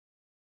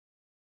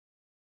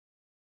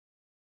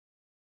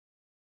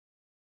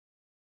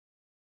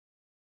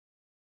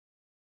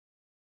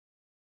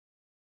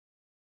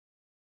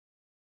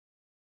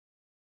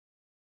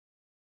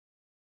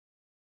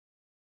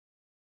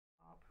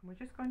And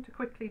we're just going to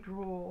quickly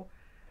draw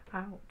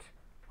out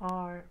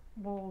our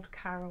whorled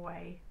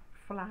caraway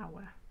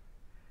flower.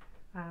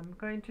 I'm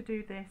going to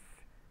do this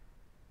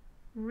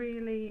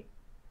really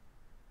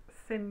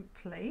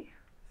simply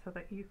so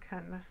that you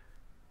can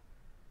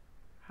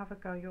have a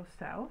go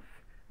yourself.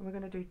 And we're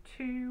going to do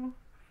 2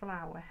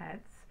 flower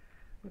heads.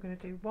 We're going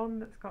to do one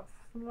that's got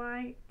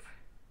slightly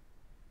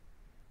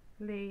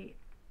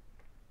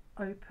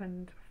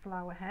opened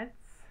flower heads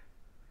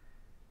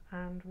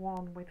and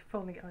one with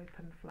fully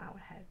open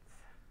flower heads.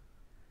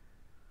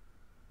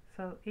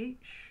 So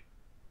each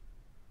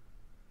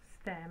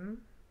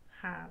stem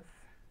has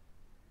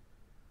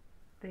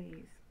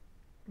these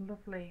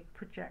lovely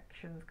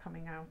projections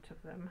coming out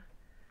of them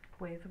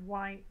with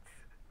white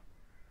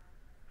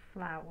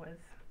flowers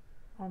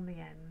on the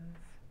ends.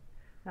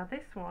 Now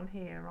this one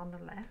here on the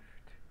left,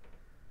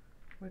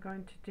 we're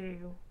going to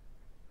do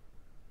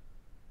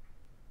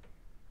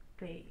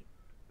the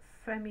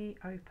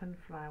semi-open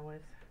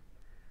flowers.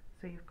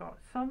 So you've got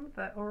some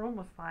that are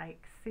almost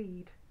like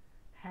seed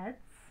heads,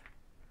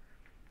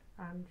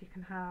 and you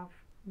can have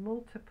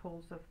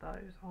multiples of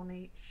those on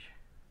each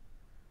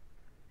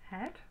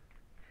head.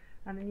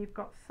 And then you've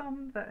got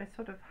some that are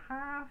sort of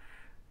half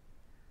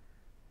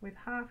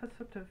a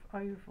sort of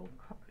oval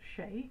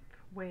shape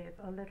with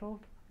a little,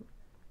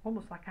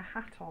 almost like a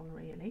hat on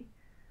really.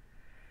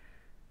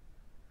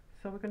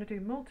 So we're going to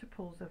do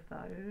multiples of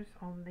those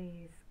on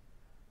these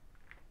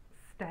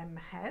stem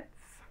heads,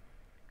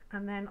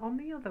 and then on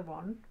the other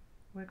one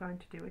we're going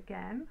to do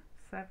again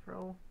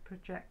several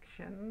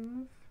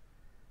projections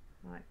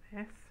like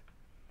this,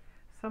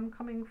 some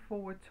coming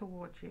forward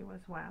towards you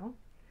as well,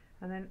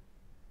 and then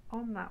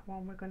on that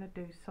one we're going to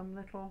do some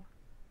little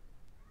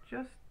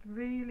just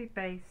really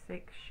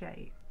basic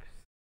shapes.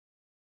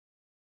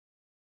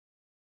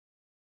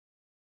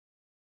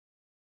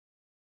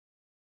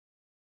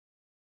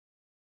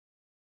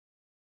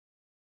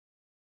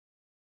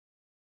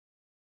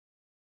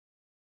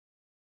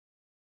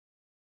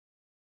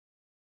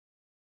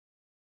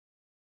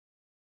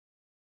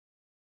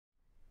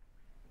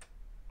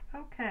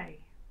 Okay,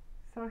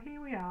 so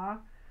here we are.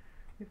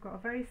 We've got a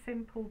very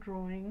simple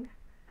drawing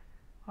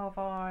of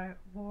our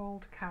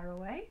whorled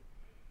caraway,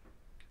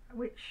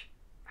 which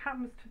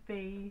happens to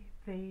be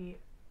the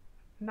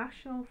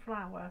national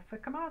flower for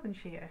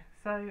Carmarthenshire.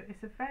 So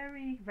it's a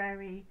very,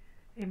 very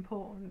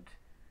important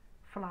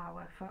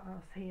flower for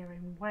us here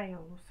in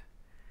Wales.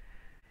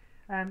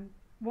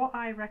 What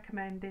I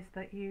recommend is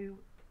that you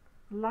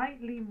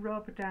lightly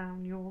rub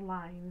down your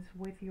lines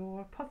with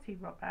your putty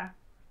rubber.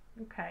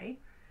 Okay.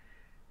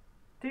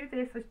 Do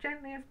this as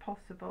gently as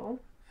possible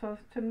so as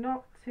to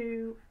not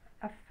to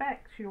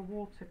affect your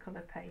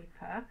watercolour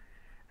paper,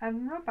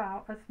 and rub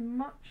out as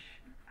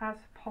much as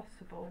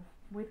possible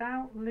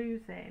without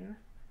losing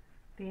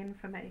the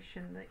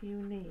information that you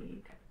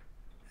need.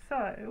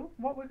 So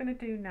what we're going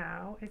to do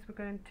now is we're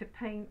going to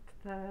paint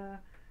the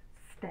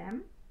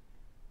stem,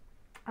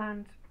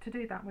 and to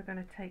do that we're going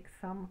to take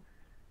some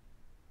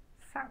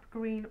sap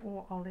green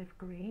or olive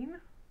green,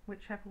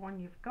 whichever one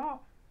you've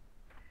got.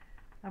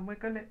 And we're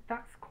going to,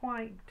 that's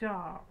quite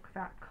dark,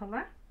 that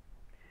colour,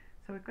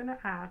 so we're going to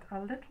add a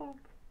little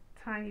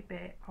tiny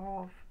bit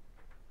of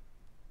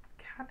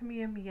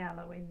cadmium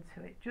yellow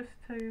into it just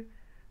to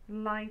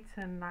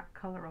lighten that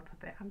colour up a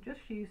bit. I'm just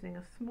using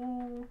a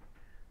small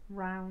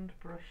round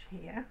brush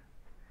here,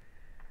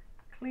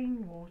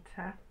 clean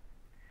water,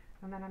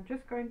 and then I'm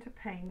just going to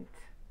paint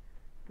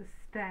the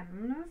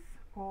stems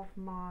of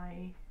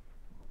my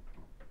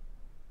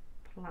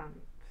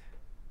plant.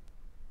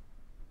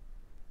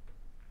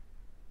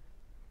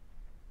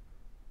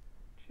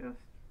 Just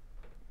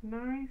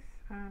nice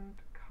and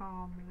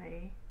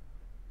calmly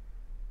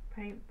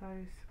paint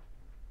those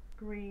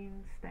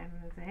green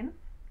stems in.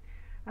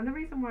 And the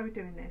reason why we're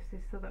doing this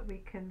is so that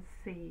we can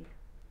see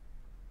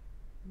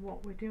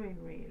what we're doing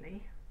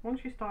really.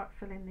 Once you start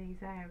filling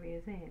these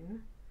areas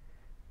in,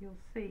 you'll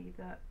see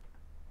that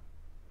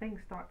things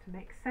start to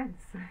make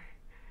sense.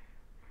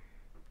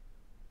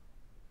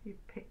 Your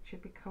picture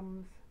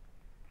becomes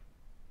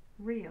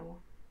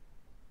real.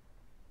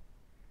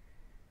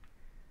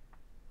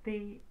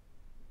 The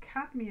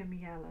cadmium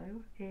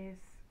yellow is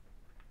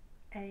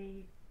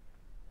a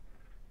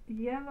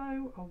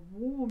yellow, a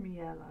warm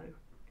yellow,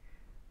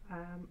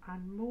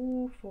 and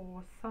more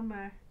for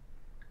summer,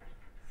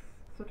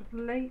 sort of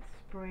late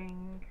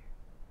spring,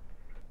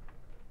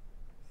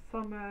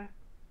 summer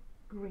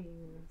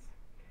greens.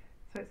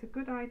 So it's a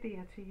good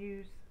idea to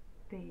use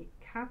the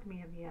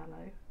cadmium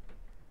yellow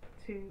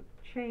to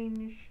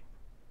change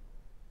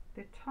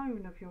the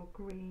tone of your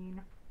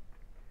green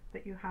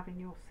that you have in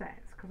your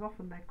sets, because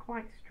often they're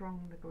quite strong,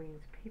 the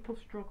greens. People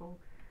struggle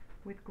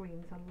with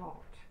greens a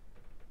lot.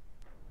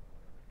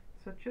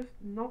 So just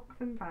knock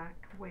them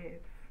back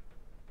with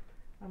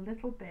a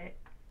little bit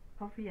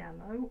of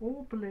yellow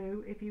or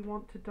blue if you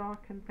want to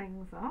darken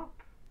things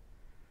up.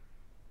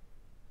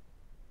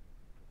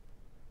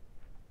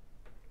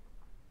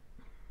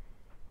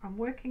 I'm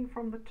working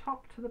from the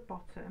top to the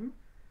bottom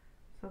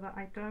so that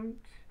I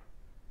don't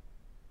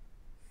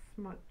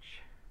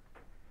smudge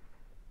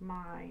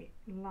my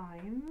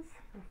lines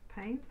of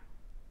paint.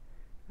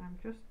 I'm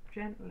just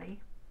gently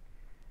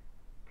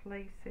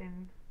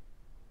placing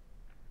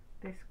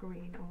this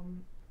green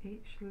on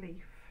each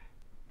leaf.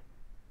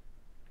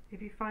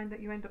 If you find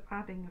that you end up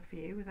adding a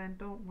few, then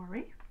don't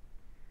worry,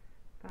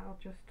 that'll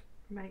just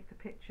make the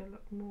picture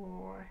look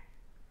more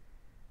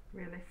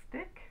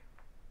realistic.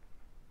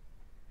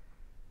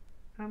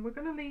 And we're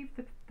going to leave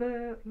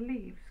the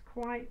leaves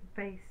quite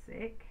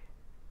basic.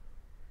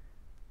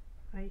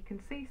 You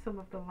can see some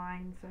of the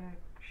lines are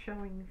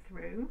showing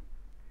through,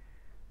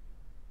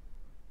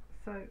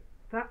 so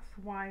that's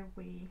why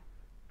we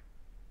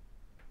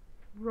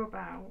rub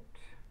out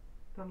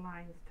the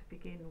lines to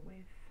begin with.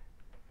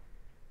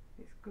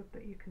 It's good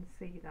that you can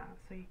see that,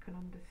 so you can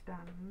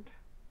understand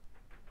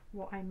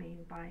what I mean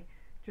by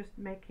just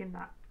making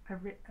that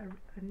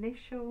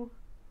initial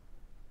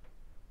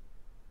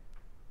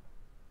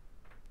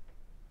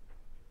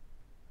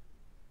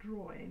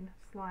drawing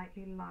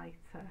slightly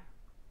lighter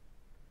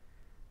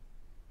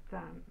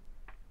than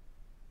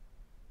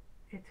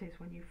it is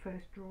when you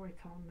first draw it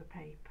on the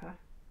paper.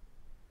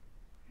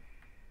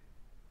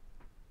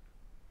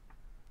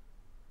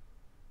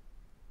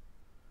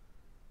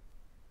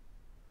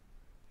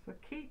 So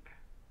keep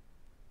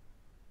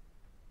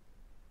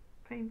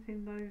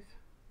painting those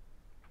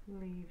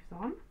leaves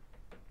on.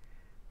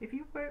 If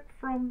you work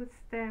from the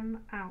stem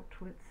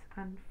outwards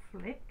and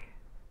flick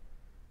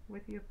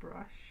with your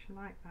brush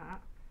like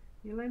that,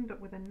 you'll end up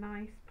with a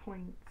nice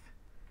point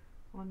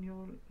on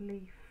your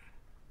leaf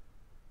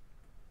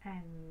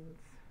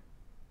ends.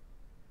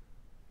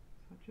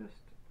 So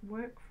just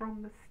work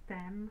from the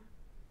stem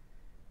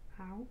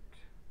out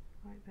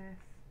like this,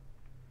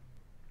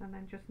 and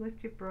then just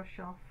lift your brush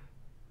off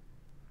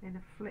in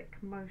a flick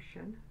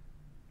motion,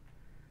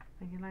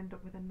 and you'll end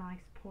up with a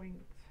nice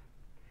point.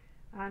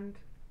 And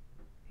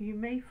you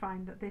may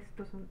find that this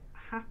doesn't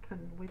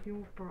happen with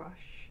your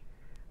brush,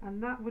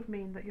 and that would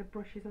mean that your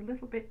brush is a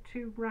little bit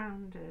too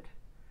rounded.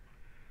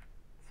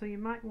 So you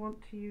might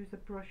want to use a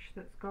brush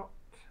that's got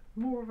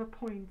more of a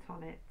point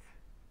on it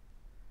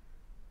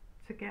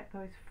to get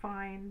those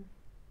fine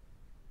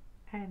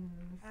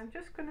ends. I'm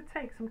just going to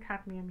take some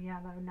cadmium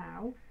yellow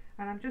now,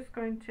 and I'm just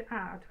going to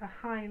add a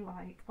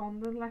highlight on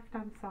the left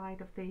hand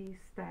side of these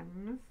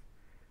stems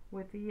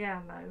with the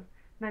yellow.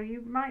 Now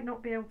you might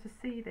not be able to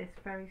see this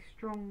very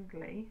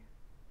strongly.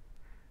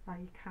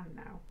 You can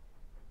now.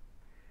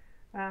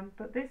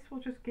 But this will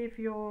just give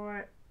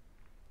your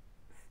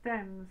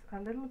stems a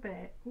little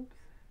bit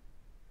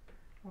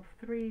of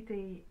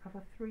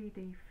a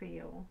 3D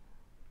feel,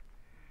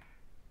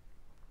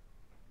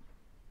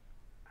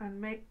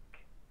 and make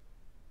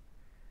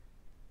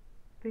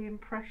the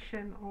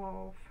impression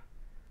of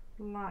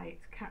light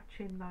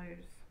catching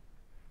those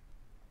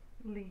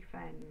leaf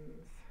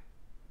ends.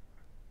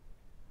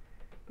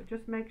 But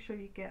just make sure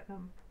you get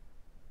them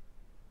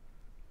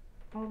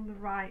on the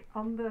right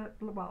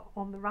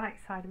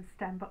side of the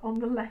stem, but on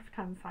the left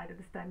hand side of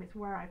the stem is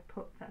where I've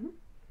put them.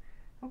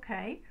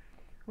 Okay,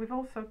 we've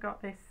also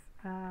got this,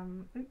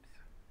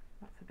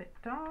 that's a bit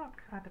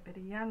dark, add a bit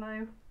of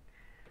yellow.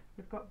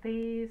 We've got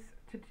these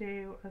to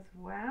do as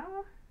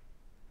well,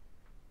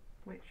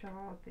 which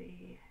are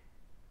the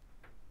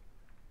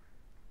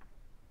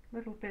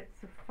little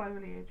bits of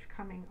foliage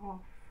coming off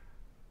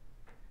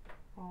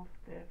of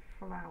the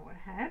flower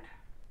head.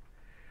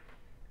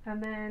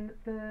 And then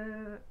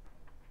the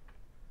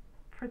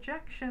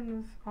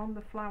projections on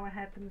the flower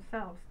head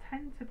themselves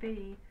tend to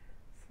be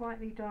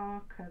slightly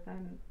darker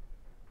than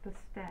the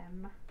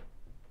stem,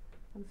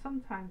 and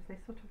sometimes they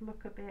sort of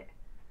look a bit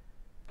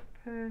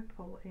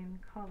purple in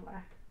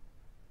colour.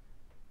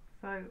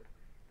 So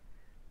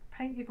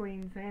paint your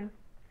greens in,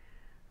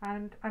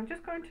 and I'm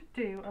just going to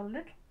do a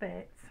little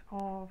bit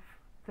of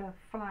the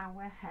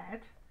flower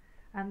head,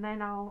 and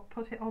then I'll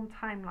put it on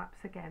time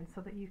lapse again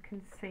so that you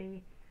can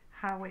see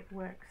how it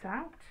works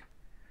out.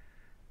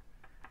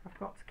 I've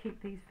got to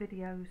keep these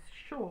videos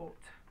short,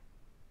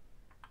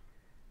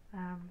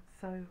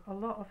 so a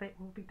lot of it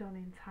will be done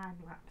in time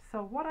lapse.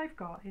 So what I've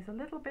got is a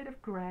little bit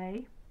of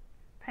grey,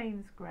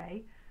 Payne's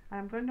grey, and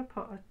I'm going to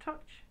put a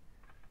touch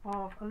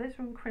of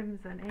alizarin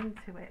crimson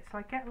into it, so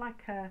I get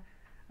like a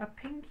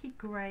pinky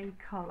grey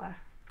colour.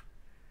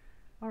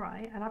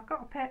 Alright, and I've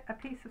got a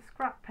piece of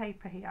scrap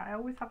paper here. I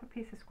always have a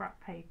piece of scrap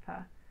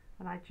paper,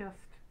 and I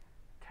just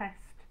test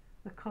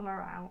the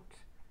colour out.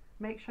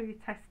 Make sure you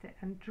test it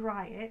and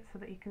dry it so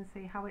that you can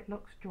see how it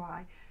looks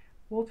dry.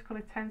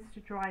 Watercolour tends to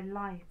dry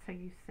lighter,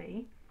 you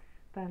see,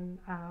 than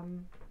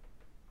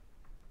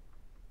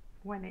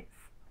when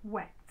it's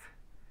wet.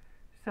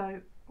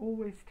 So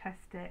always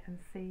test it and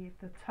see if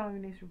the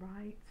tone is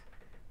right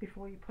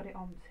before you put it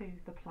onto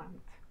the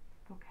plant.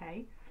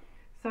 Okay,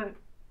 so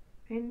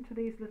into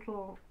these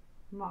little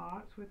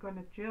marks we're going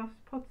to just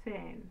put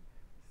in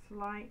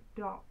slight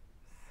dots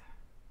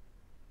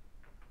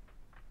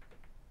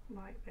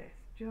like this.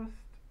 Just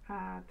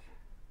add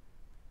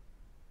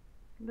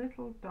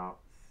little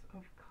dots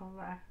of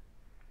colour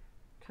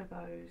to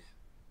those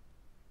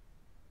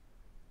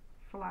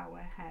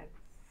flower heads.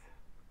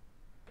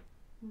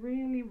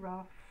 Really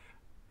rough,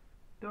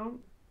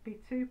 Don't be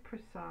too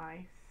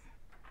precise.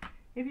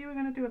 If you were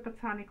going to do a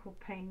botanical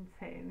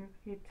painting,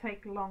 you'd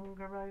take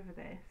longer over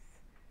this,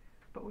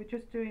 but we're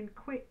just doing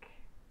quick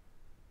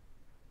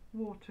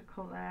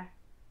watercolour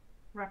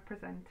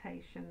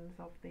representations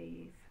of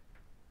these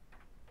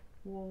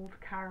whorled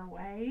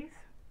caraways.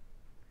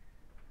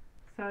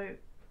 So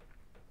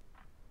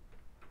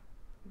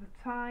the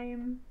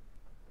time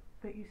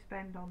that you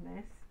spend on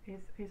this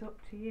is up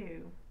to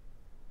you.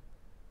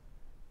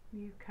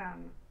 You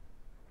can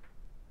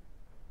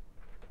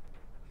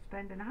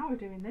spend an hour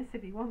doing this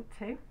if you want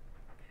to.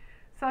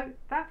 So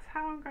that's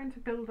how I'm going to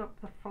build up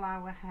the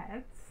flower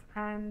heads,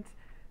 and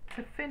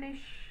to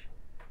finish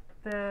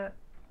the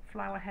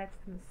flower heads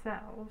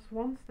themselves,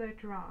 once they're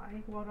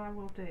dry, what I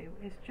will do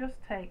is just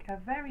take a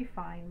very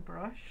fine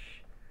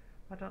brush.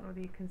 I don't know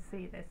whether you can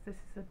see this. This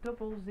is a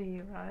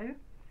 00,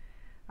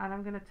 and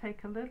I'm going to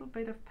take a little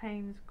bit of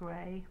Payne's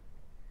grey,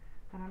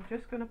 and I'm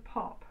just going to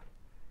pop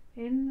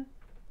in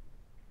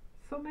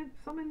some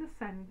in the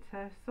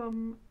centre,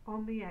 some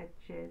on the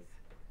edges.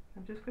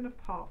 I'm just going to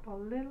pop a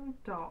little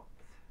dot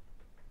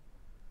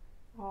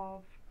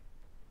of,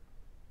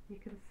 you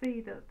can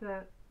see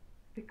that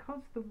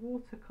because the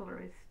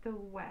watercolour is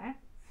still wet,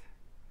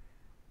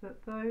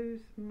 that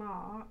those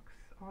marks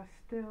are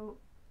still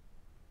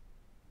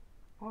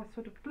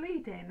sort of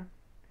bleeding,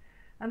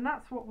 and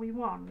that's what we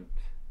want.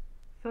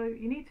 So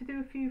you need to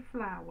do a few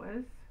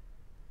flowers,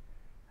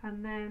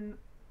 and then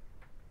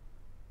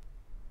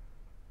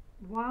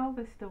while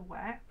they're still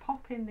wet,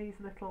 pop in these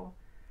little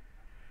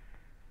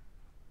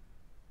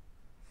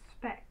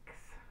specks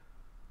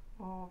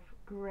of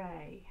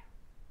grey,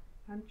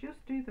 and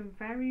just do them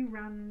very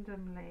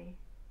randomly.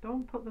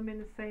 Don't put them in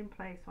the same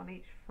place on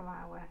each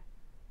flower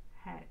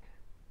head.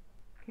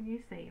 Can you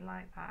see,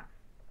 like that?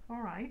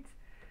 Alright,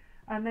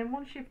 and then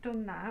once you've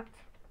done that,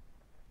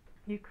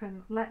 you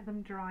can let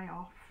them dry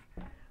off,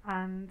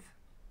 and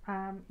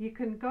you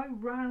can go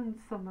round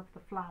some of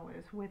the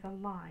flowers with a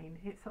line.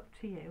 It's up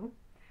to you.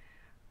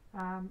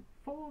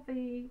 For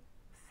the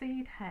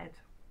seed head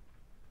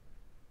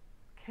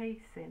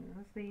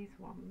casings, these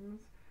ones,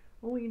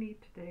 all you need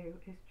to do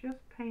is just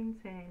paint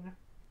in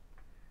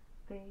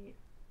the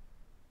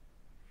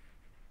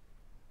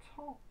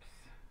tops,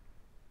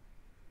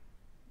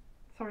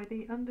 sorry,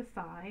 the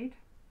underside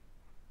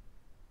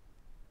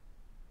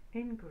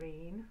in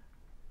green,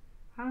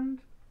 and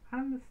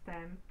the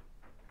stem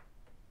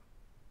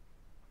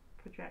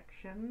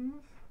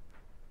projections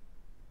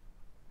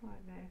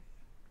like this,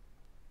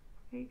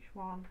 each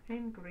one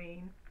in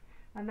green,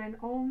 and then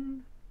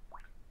on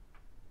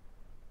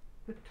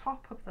the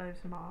top of those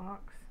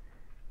marks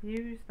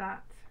use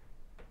that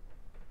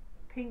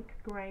pink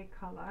grey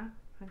colour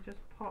and just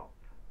pop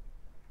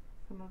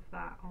some of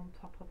that on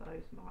top of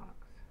those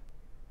marks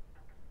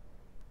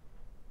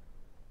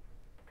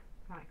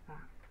like that.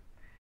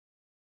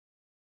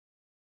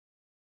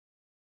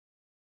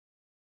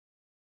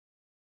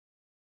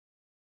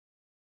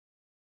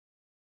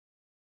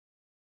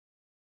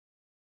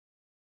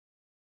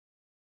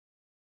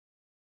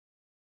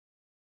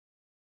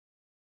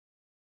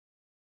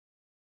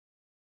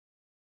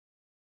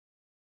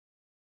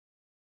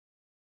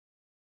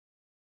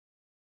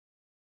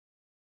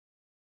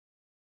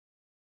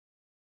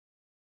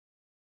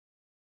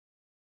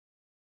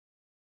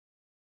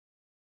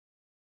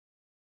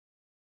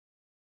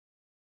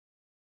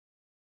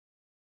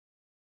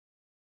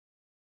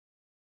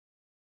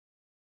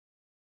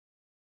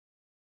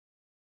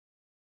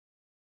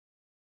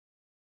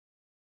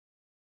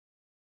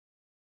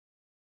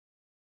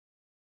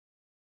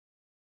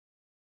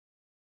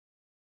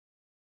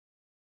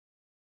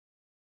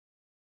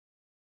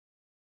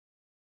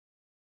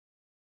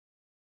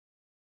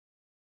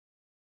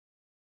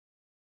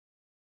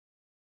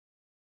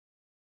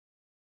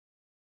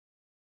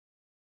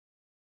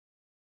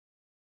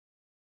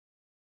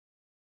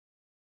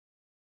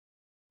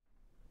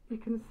 You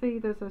can see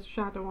there's a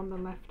shadow on the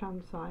left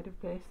hand side of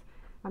this,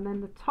 and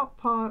then the top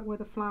part where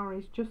the flower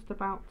is just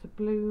about to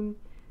bloom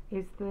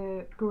is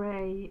the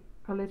grey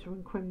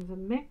alizarin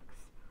crimson mix,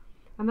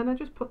 and then I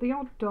just put the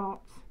odd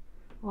dot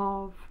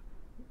of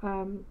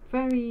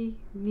very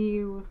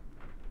new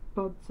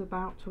buds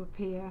about to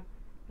appear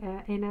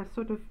in a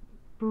sort of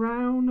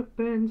brown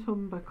burnt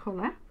umber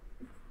colour.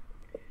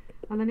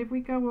 And then if we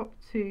go up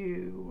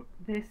to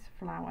this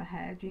flower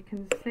head, you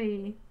can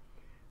see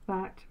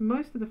that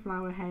most of the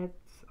flower heads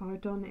are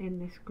done in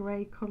this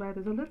grey colour.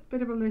 There's a little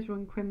bit of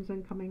alizarin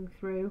crimson coming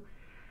through,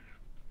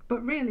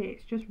 but really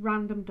it's just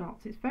random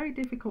dots. It's very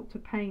difficult to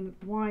paint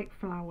white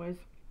flowers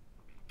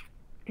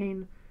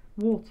in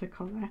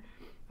watercolour.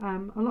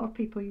 A lot of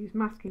people use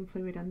masking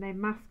fluid and they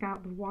mask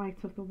out the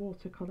white of the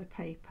watercolour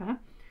paper,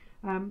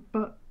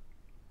 but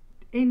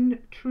in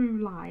true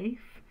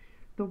life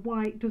the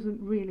white doesn't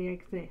really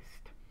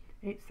exist.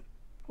 It's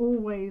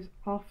always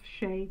off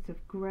shades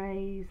of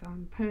greys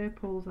and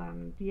purples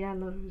and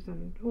yellows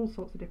and all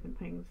sorts of different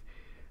things.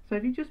 So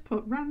if you just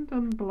put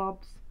random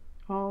blobs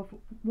of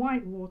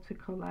white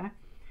watercolour,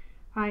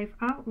 I've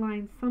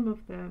outlined some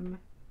of them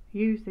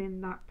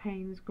using that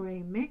Payne's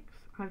grey mix,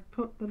 I've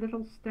put the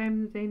little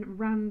stems in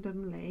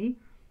randomly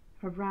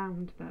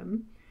around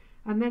them,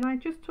 and then I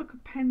just took a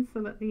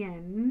pencil at the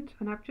end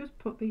and I've just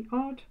put the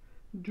odd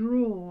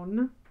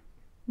drawn,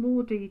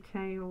 more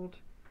detailed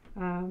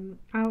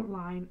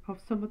outline of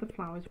some of the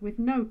flowers with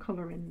no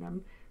colour in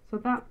them, so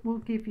that will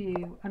give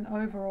you an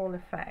overall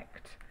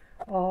effect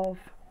of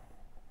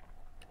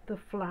the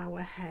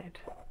flower head.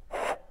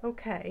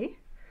 Okay,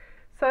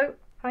 so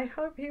I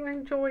hope you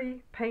enjoy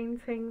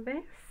painting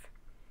this.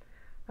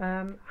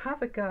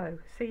 Have a go,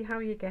 see how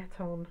you get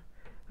on,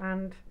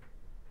 and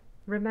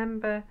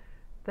remember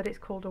that it's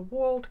called a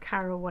whorled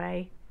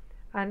caraway,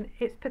 and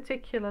it's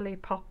particularly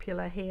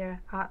popular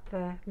here at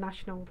the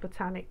National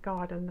Botanic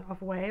Garden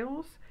of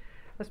Wales,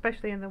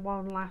 especially in the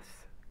Whorled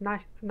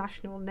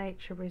National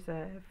Nature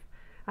Reserve.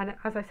 And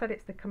as I said,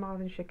 it's the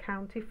Carmarthenshire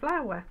County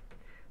flower,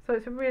 so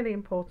it's a really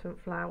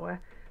important flower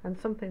and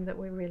something that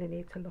we really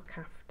need to look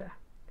after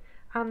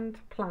and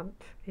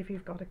plant if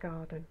you've got a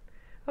garden.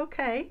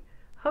 Okay,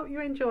 hope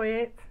you enjoy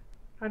it,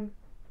 and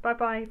bye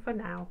bye for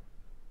now.